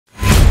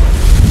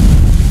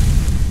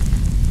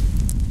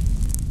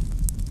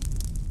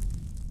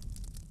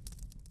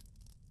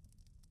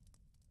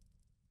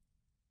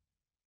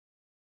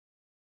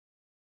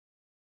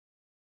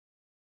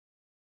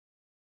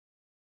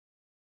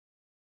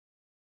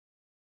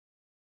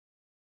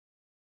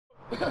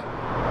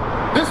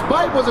This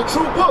Bible is a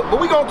true book,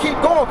 but we're gonna keep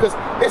going because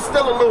it's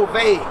still a little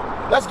vague.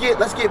 Let's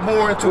get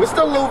more into it. It's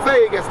still a little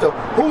vague as to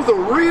who the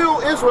real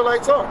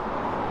Israelites are,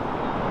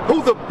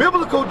 who the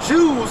biblical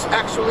Jews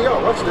actually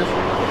are. Watch this.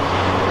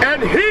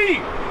 And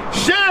he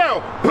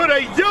shall put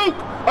a yoke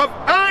of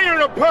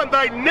iron upon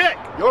thy neck.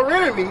 Your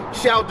enemy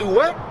shall do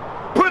what?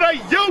 Put a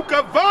yoke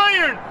of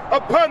iron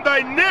upon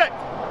thy neck.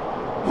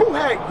 Who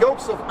had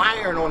yokes of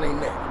iron on their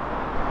neck?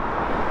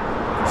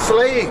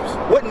 Slaves.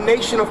 What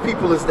nation of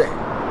people is that?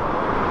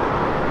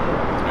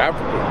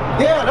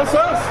 Africa. Yeah, that's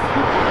us.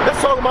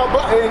 Let's talk about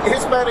black and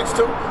Hispanics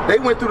too. They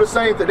went through the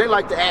same thing. They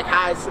like to act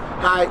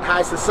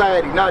high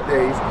society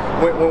nowadays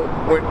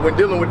when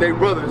dealing with their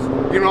brothers.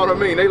 You know what I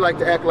mean? They like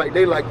to act like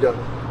they like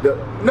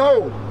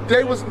no.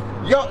 They was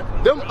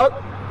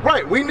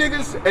right. We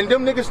niggas and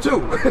them niggas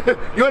too.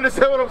 You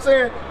understand what I'm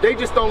saying? They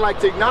just don't like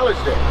to acknowledge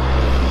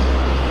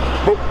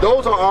that. But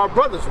those are our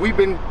brothers. We've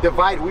been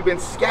divided. We've been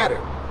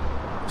scattered.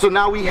 So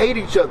now we hate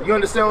each other. You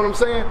understand what I'm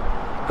saying?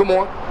 Come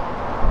on.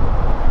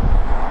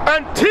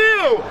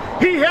 Until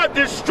he had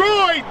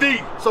destroyed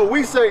thee. So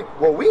we say,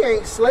 well, we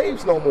ain't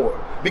slaves no more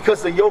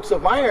because the yokes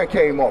of iron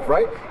came off,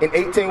 right? In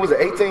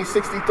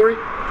 1863?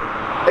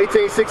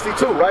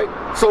 1862, right?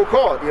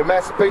 So-called, the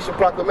Emancipation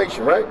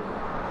Proclamation, right?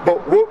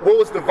 But what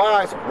was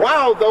devised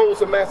while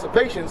those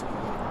emancipations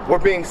were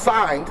being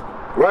signed,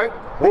 right?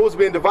 What was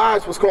being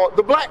devised was called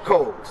the Black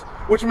Codes,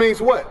 which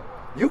means what?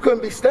 You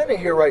couldn't be standing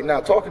here right now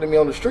talking to me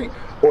on the street,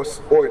 or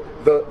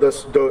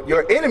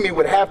your enemy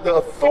would have the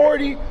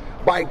authority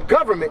by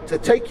government to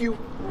take you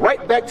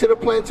right back to the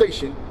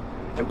plantation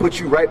and put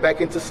you right back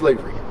into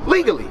slavery.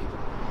 Legally.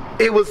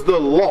 It was the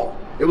law.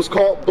 It was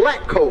called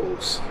Black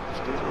Codes.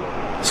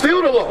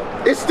 Still the law.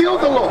 It's still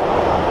the law.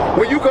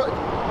 When you go,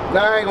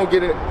 nah, I ain't gonna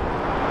get it.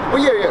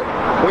 Well, yeah.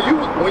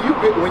 When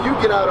you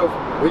get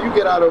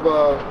out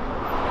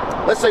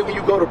of, let's say when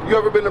you go to, you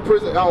ever been to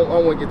prison? I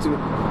don't want to get too.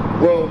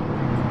 Well,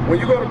 when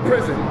you go to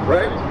prison,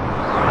 right?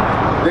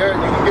 There you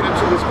can get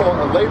into what's called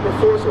a labor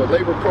force or a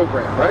labor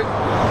program, right?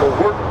 Or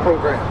work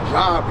program,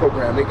 job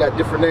program. They got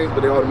different names,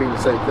 but they all mean the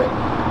same thing.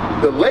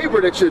 The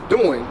labor that you're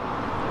doing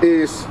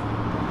is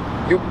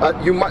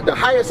the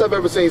highest I've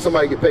ever seen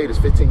somebody get paid is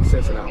 15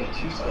 cents an hour,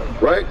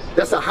 right?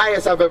 That's the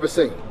highest I've ever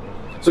seen.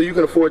 So you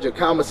can afford your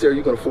commissary,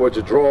 you can afford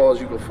your drawers,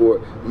 you can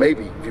afford,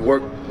 maybe if you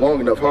work long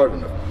enough, hard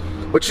enough.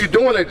 But you're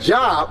doing a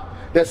job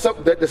that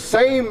the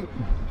same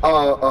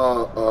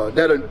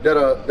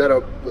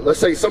let's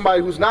say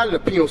somebody who's not in the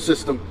penal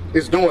system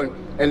is doing,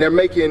 and they're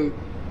making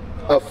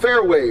a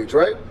fair wage,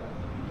 right?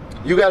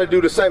 You got to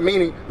do the same,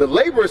 meaning the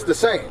labor is the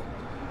same,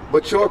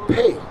 but your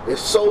pay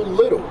is so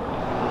little.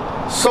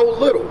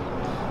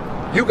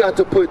 You got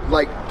to put,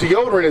 like,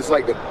 deodorant is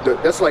like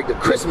that's like the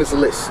Christmas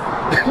list.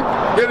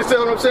 You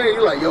understand what I'm saying?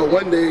 You're like, yo,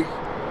 one day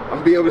I'm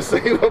gonna be able to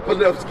save up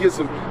enough to get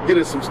some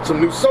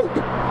new soap.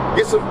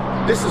 This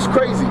is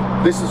crazy.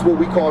 This is what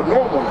we call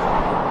normal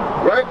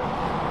now, right?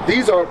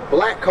 These are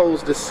black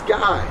codes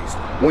disguised.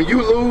 When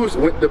you lose,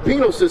 the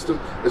penal system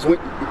is when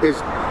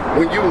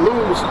you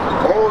lose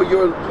all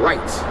your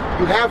rights.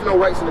 You have no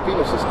rights in the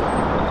penal system.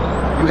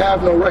 You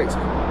have no rights.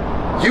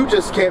 You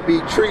just can't be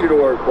treated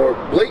or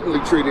blatantly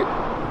treated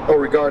or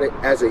regarded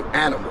as an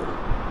animal.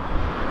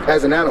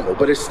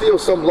 But there's still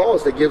some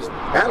laws that gives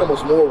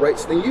animals more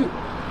rights than you,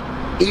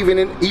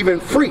 even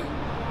free.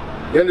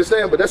 You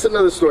understand? But that's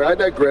another story. I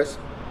digress.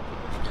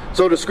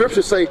 So the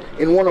scriptures say,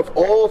 in one of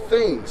all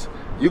things,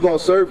 you're going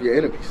to serve your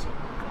enemies.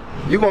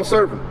 You're going to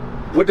serve them.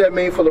 What that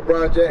mean for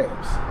LeBron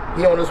James?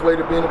 He on his way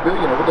to being a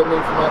billionaire. What that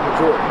mean for Michael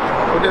Jordan?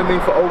 What that mean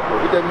for Oprah?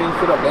 What that mean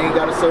for them? They ain't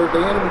got to serve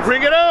their enemies.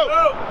 Bring it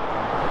out!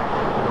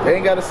 They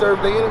ain't got to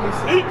serve their enemies.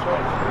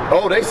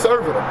 Oh, they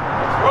serving them.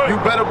 You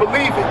better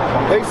believe it.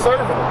 They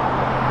serving them.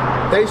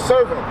 They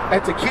serving them. And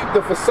to keep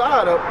the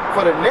facade up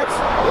for the next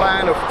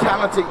line of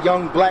talented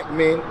young black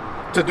men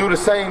to do the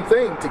same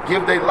thing, to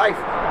give their life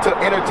to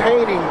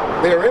entertaining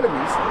their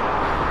enemies,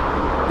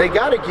 they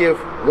got to give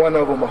one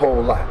of them a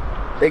whole lot.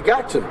 They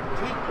got to.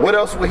 What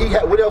else would he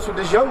have? What else would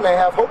this young man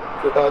have hope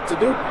to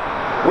do?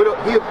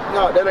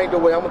 No, that ain't the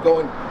way. I'm gonna go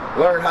and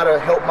learn how to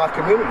help my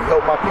community,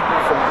 help my people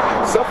from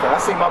suffering. I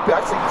see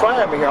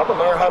crime in here. I'm gonna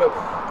learn how to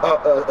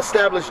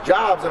establish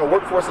jobs and a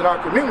workforce in our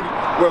community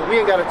where we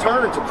ain't got to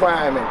turn to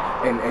crime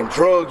and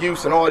drug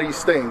use and all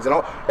these things and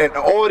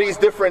all these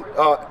different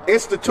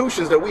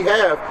institutions that we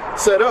have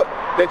set up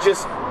that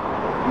just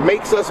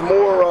makes us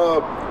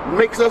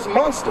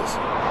monsters.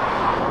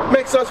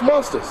 Makes us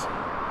monsters.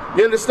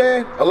 You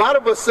understand? A lot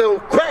of us sell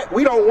crack.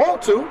 We don't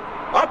want to.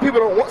 Our people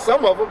don't want.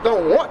 Some of them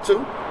don't want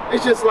to.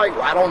 It's just like,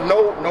 I don't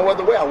know no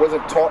other way. I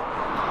wasn't taught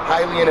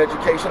highly in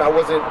education. I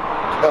wasn't.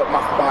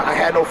 I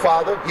had no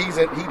father. He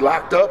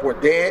locked up or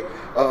dead.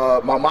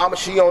 My mama,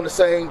 she on the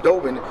same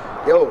dope. And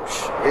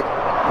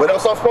what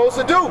else I'm supposed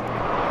to do?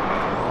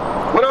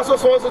 What else I'm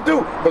supposed to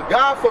do? But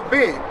God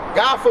forbid,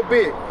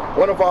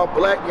 one of our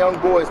black young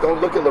boys don't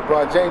look at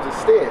LeBron James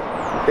instead.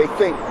 They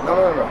think,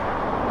 no.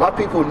 My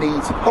people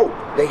needs hope.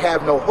 They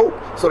have no hope.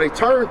 So they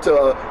turn to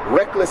a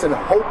reckless and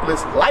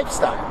hopeless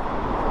lifestyle.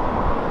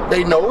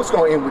 They know it's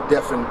going to end with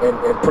death and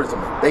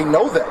imprisonment. They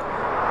know that.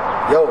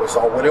 Yo, it's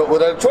all what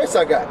other choice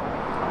I got.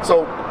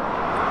 So,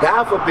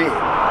 God forbid,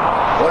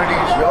 one of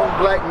these young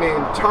black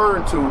men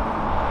turn to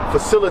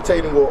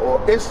facilitating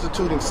or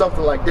instituting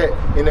something like that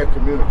in their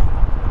community.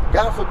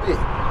 God forbid.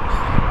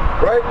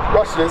 Right?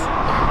 Watch this.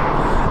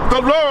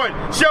 The Lord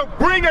shall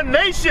bring a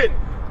nation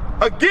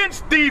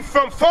against thee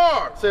from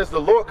far, says the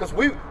Lord, because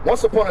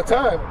once upon a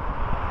time,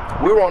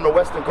 we were on the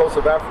western coast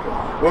of Africa.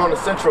 We're on the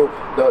central,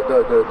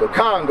 the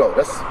Congo.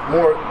 That's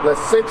more or less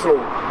central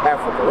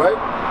Africa, right?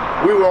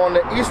 We were on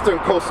the eastern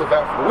coast of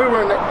Africa. We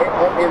were in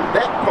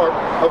that part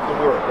of the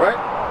world, right?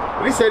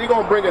 But he said he's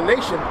going to bring a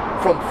nation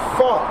from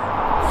far.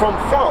 From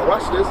far.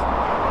 Watch this.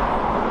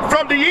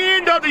 From the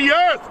end of the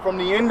earth. From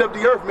the end of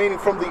the earth, meaning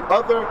from the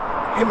other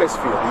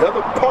hemisphere, the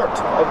other part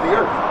of the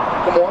earth.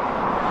 Come on.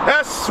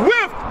 As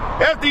swift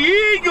as the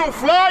eagle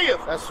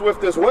flieth. As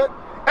swift as what?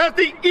 As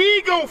the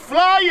eagle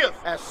flieth.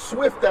 As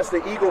swift as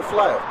the eagle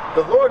flieth.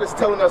 The Lord is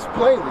telling us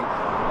plainly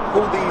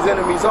who these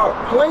enemies are.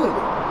 Plainly.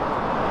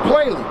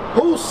 Plainly.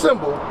 Whose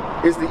symbol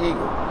is the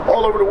eagle?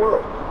 All over the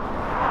world.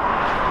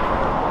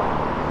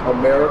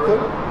 America.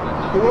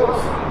 Who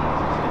else?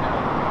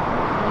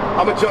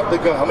 I'm going to jump the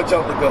gun.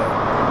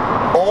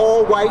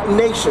 All white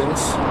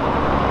nations.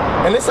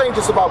 And this ain't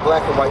just about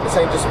black and white. This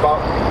ain't just about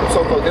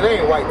so-called. It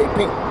ain't white, they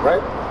pink,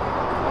 right?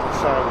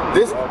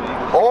 This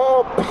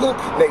all pink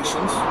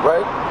nations,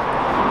 right,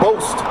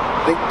 boast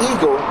the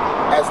eagle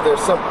as their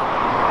symbol.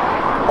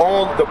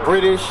 All the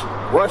British,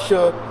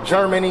 Russia,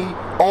 Germany,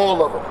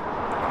 all of them,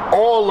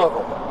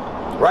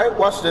 right?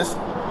 Watch this.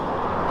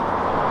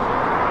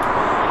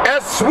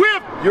 As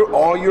swift. You're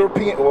all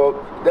European. Well,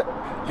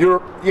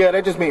 yeah,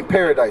 that just means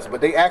paradise. But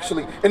they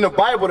actually, in the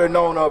Bible, they're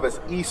known of as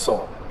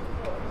Esau.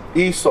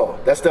 Esau,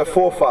 that's their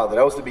forefather.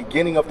 That was the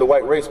beginning of the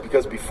white race,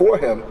 because before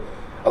him,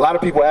 a lot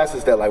of people ask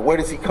us that, like, where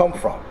does he come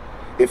from?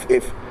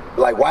 If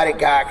like, why did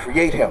God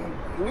create him?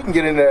 We can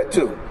get into that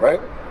too,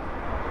 right?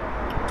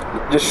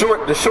 The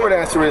short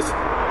answer is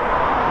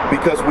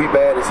because we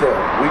bad as hell.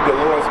 We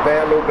Dolores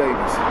bad little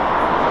babies.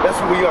 That's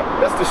who we are.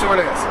 That's the short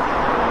answer.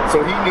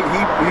 So he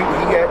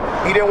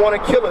didn't want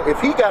to kill us.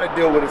 If he got to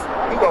deal with us,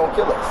 he gonna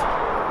kill us.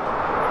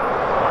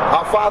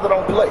 Our Father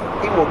don't play.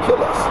 He will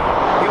kill us.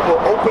 He will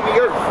open the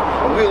earth,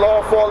 and we'll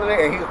all fall in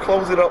there, and he'll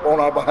close it up on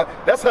our behind.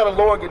 That's how the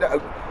Lord get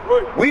out.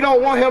 We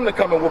don't want him to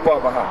come and whoop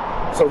our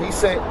behind. So he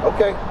said,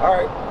 okay, all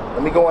right,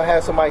 let me go and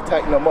have somebody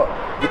tighten them up.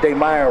 Get their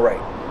mind right.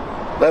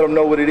 Let them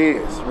know what it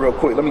is real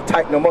quick. Let me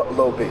tighten them up a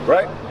little bit,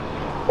 right?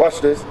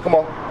 Watch this. Come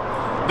on.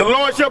 The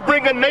Lord shall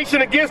bring a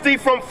nation against thee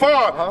from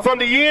far, from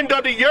the end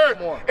of the earth,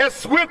 as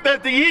swift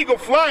as the eagle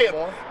flieth,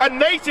 a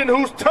nation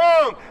whose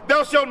tongue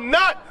thou shalt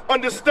not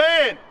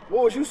understand.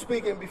 What was you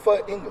speaking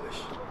before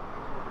English?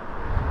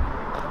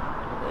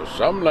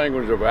 Some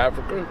language of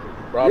Africa,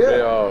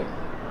 probably.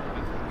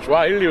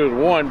 Swahili is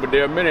one, but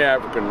there are many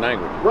African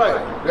languages. Right,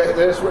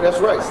 that's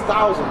right. It's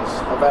thousands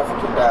of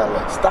African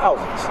dialects,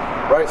 thousands,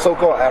 right?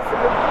 So-called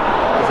Africa,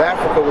 because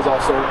Africa was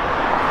also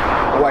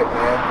a white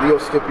man, Leo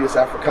Scipius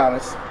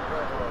Africanus. It's a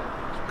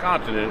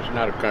continent, it's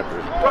not a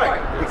country.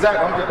 Right, exactly.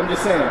 I'm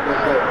just saying,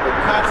 the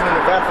continent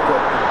of Africa.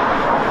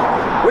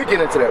 We get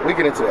into that.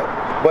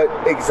 But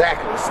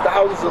exactly, it's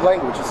thousands of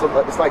languages.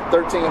 It's like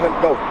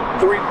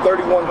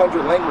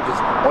 3,100 languages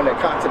on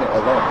that continent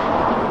alone,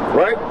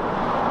 right?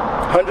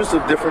 Hundreds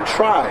of different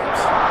tribes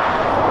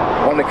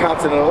on the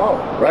continent alone,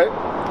 right?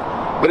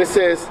 But it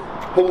says,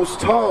 whose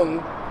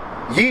tongue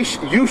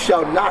you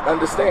shall not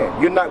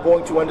understand. You're not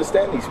going to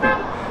understand these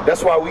people.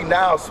 That's why we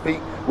now speak.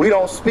 We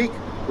don't speak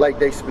like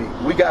they speak.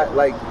 We got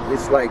like,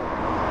 it's like,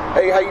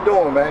 hey, how you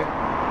doing, man?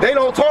 They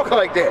don't talk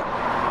like that.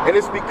 And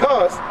it's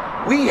because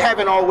we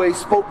haven't always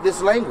spoke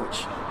this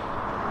language.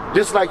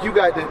 Just like you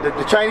got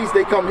the Chinese,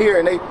 they come here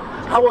and they,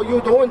 how are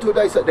you doing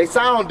today? They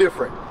sound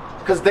different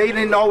because they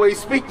didn't always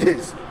speak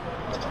this.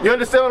 You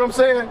understand what I'm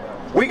saying?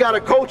 We got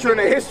a culture and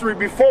a history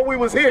before we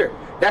was here.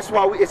 That's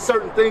why it's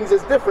certain things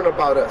that's different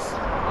about us.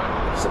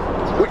 So,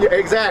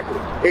 exactly.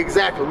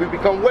 We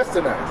become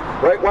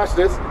westernized, right? Watch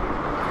this.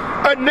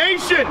 A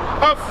nation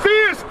of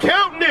fierce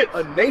countenance.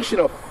 A nation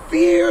of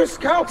fierce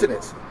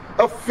countenance.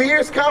 A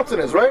fierce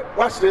countenance, right?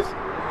 Watch this.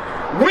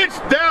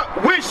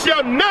 Which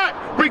shall not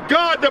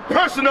regard the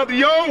person of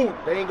the old.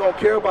 They ain't gonna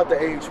care about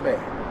the aged man.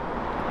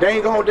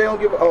 They don't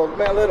give a, oh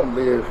man, let them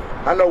live.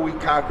 I know we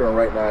conquering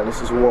right now and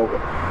this is war,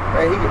 but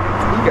man, he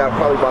got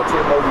probably about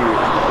 10 more years.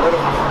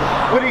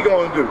 What he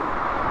gonna do?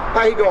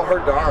 How he gonna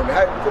hurt the army?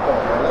 Come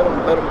on,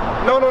 man, let him.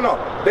 No.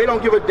 They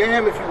don't give a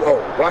damn if you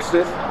old. Watch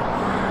this.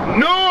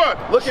 Nor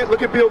look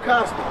at Bill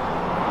Cosby.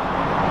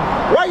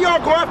 Why y'all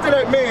go after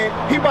that man?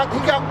 He got,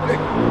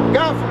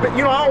 God forbid,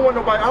 you know, I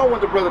don't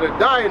want the brother to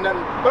die or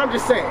nothing, but I'm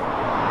just saying.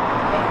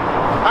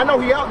 I know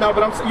he out now,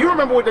 but you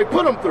remember what they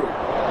put him through.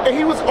 And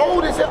he was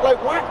old as hell, like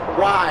what?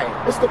 Why?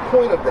 What's the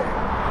point of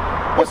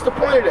that? What's the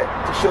point of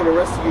that? To show the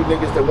rest of you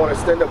niggas that want to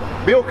stand up.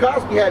 Bill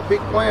Cosby had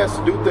big plans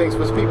to do things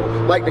for his people,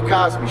 like the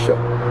Cosby Show.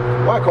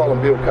 Why call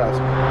him Bill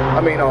Cosby?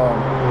 I mean,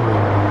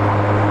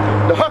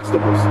 the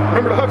Huxtables.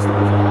 Remember the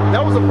Huxtables?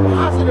 That was a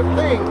positive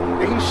thing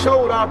that he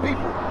showed our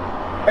people.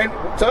 And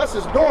to us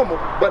it's normal,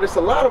 but it's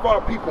a lot of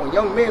our people and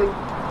young men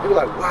who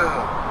they're like,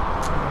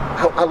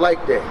 wow, I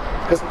like that.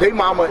 Because they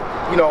mama,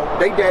 you know,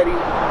 they daddy,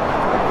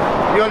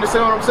 you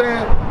understand what I'm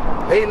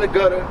saying? They in the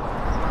gutter,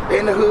 they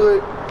in the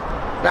hood,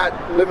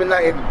 not living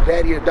like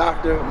daddy a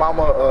doctor,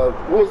 mama,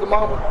 what was the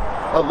mama?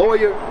 A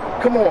lawyer.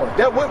 Come on,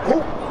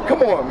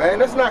 come on, man.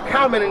 That's not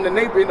common in the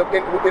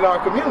in our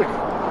community.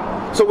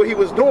 So what he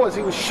was doing is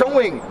he was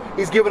showing,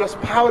 he's giving us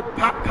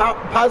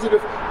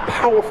positive,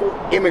 powerful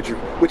imagery,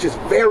 which is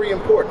very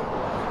important.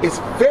 It's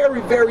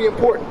very, very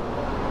important.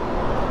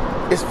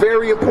 It's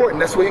very important.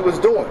 That's what he was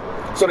doing.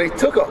 So they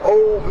took an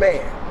old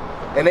man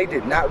and they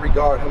did not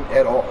regard him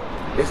at all.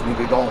 This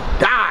nigga gonna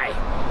die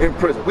in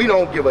prison. We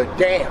don't give a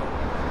damn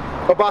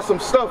about some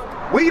stuff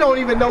we don't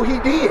even know he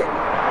did.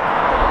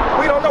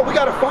 We don't know. We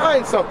gotta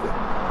find something.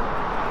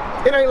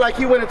 It ain't like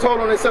he went and told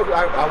on himself,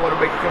 I want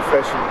to make a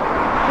confession.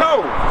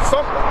 No,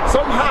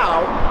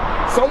 somehow,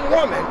 some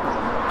woman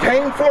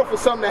came forth for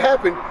something that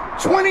happened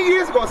 20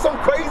 years ago, some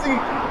crazy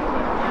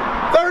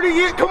 30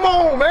 years. Come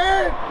on,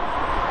 man.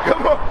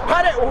 Come on.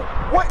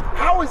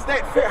 How is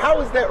that fair?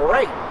 How is that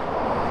right?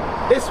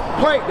 It's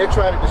plain. They're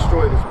trying to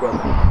destroy this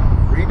brother.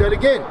 Read that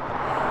again.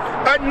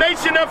 A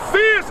nation of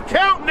fierce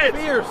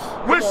countenance,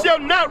 which shall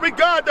not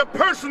regard the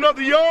person of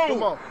the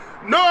old,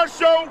 nor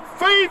show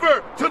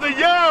favor to the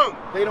young.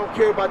 They don't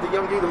care about the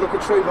young either. Look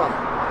at Trayvon.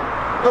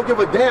 Don't give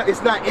a damn.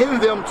 It's not in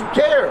them to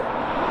care.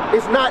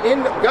 It's not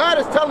in them. God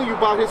is telling you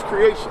about his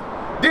creation.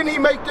 Didn't he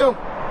make them?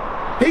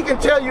 He can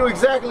tell you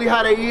exactly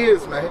how they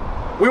is, man.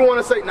 We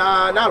want to say,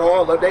 nah, not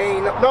all of them. They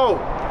ain't. No,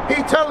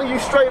 he telling you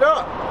straight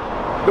up.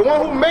 The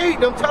one who made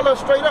them tell us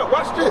straight up.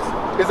 Watch this.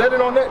 Is that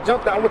it on that?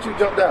 Jump down. I want you to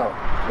jump down.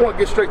 I want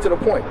to get straight to the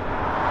point.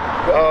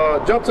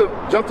 Jump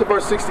to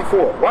verse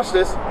 64. Watch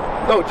this.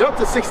 No, jump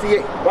to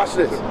 68. Watch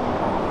this.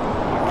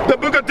 The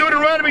book of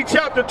Deuteronomy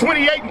chapter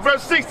 28 and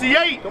verse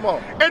 68. Come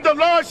on. And the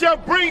Lord shall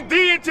bring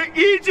thee into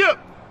Egypt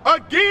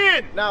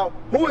again. Now,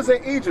 who is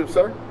in Egypt,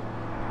 sir?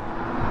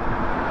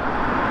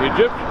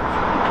 Egypt?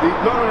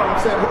 No, I'm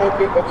saying,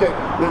 okay.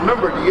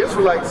 Remember, the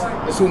Israelites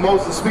is who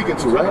Moses is speaking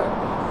to,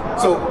 right?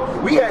 So,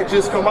 we had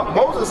just come up,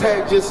 Moses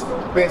had just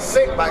been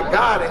sent by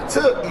God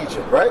into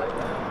Egypt, right?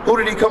 Who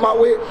did he come out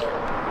with?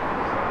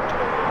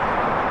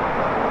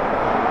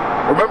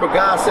 Remember,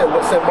 God said,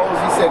 what said Moses?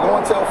 He said, go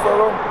and tell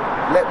Pharaoh,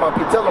 let my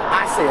people, tell him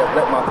I said,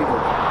 let my people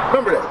go.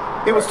 Remember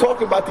that. He was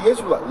talking about the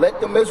Israelites. Let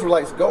them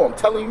Israelites go. I'm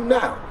telling you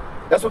now.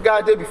 That's what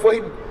God did before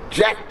he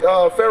jacked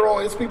Pharaoh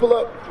and his people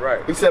up.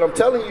 Right. He said, I'm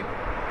telling you,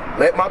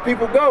 let my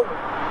people go.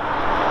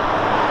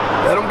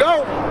 Let them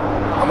go.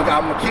 I'm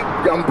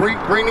gonna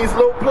bring these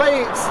little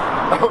plagues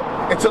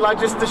until I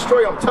just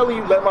destroy. I'm telling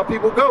you, let my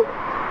people go.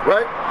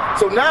 Right?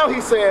 So now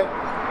he's saying,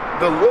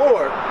 the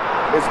Lord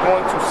is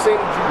going to send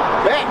you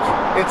back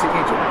into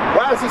Egypt.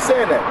 Why is he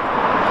saying that?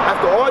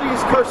 After all these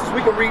curses,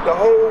 we can read the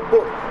whole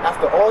book.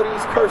 After all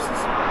these curses,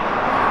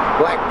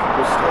 black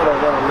people still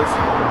don't want to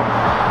listen.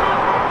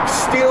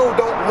 Still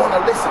don't want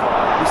to listen.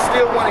 We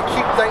still want to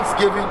keep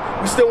Thanksgiving.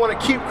 We still want to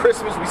keep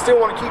Christmas. We still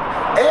want to keep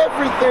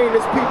everything.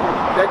 There's people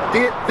that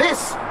did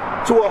this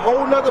to a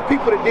whole nother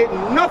people that did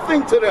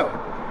nothing to them.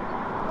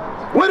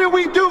 What did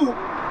we do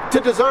to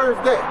deserve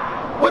that?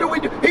 What do we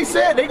do? He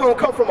said they're going to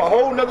come from a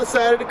whole nother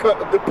side of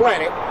the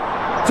planet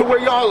to where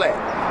y'all at.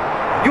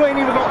 Y'all ain't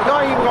even going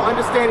to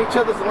understand each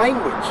other's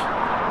language.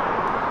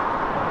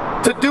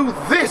 To do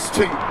this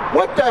to you.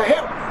 What the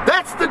hell?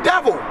 That's the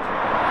devil.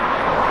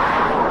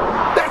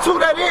 That's who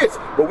that is.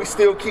 But we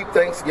still keep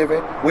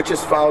Thanksgiving, which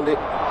is founded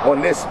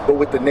on this, but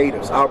with the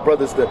natives. Our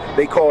brothers,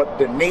 they call it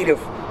the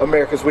Native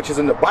Americans, which is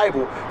in the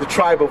Bible, the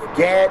tribe of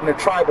Gad and the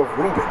tribe of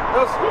Reuben.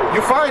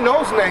 You find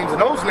those names and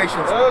those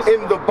nations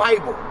in the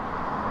Bible.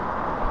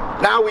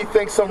 Now we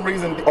think some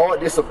reason,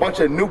 it's a bunch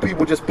of new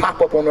people just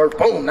pop up on earth.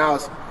 Boom, now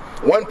it's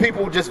one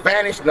people just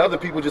vanished and other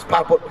people just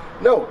pop up.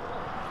 No,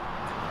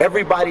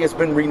 everybody has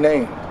been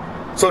renamed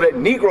so that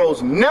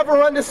Negroes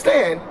never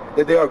understand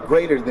that they are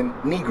greater than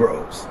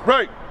Negroes.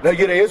 Right. Now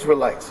you're the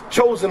Israelites,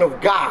 chosen of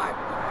God.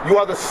 You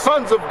are the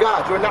sons of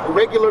God. You're not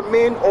regular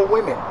men or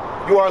women.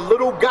 You are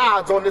little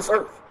gods on this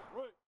earth.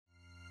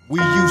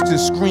 We used to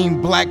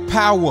scream black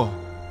power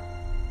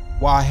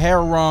while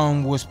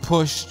heroin was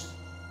pushed.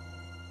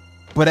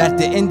 But at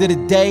the end of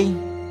the day,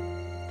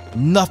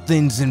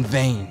 nothing's in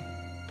vain.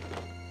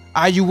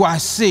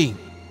 Iuic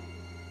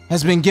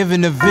has been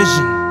given a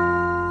vision.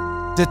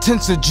 The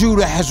tents of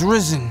Judah has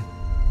risen.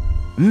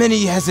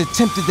 Many has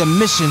attempted the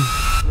mission,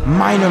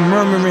 minor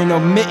murmuring,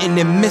 omitting,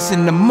 and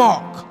missing the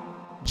mark.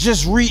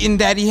 Just reading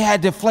that he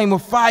had the flame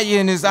of fire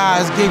in his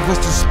eyes gave us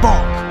the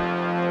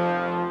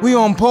spark. We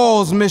on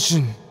Paul's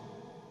mission.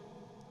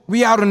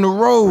 We out on the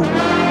road,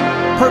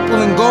 purple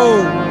and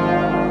gold.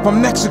 From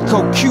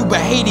Mexico, Cuba,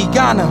 Haiti,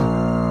 Ghana,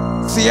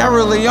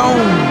 Sierra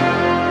Leone.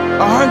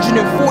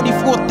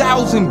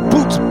 144,000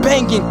 boots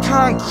banging,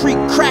 concrete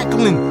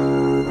crackling.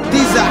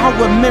 These are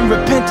our men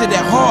repented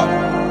at heart.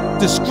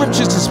 The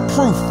scriptures is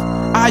proof.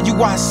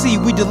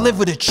 Iuic, we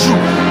deliver the truth.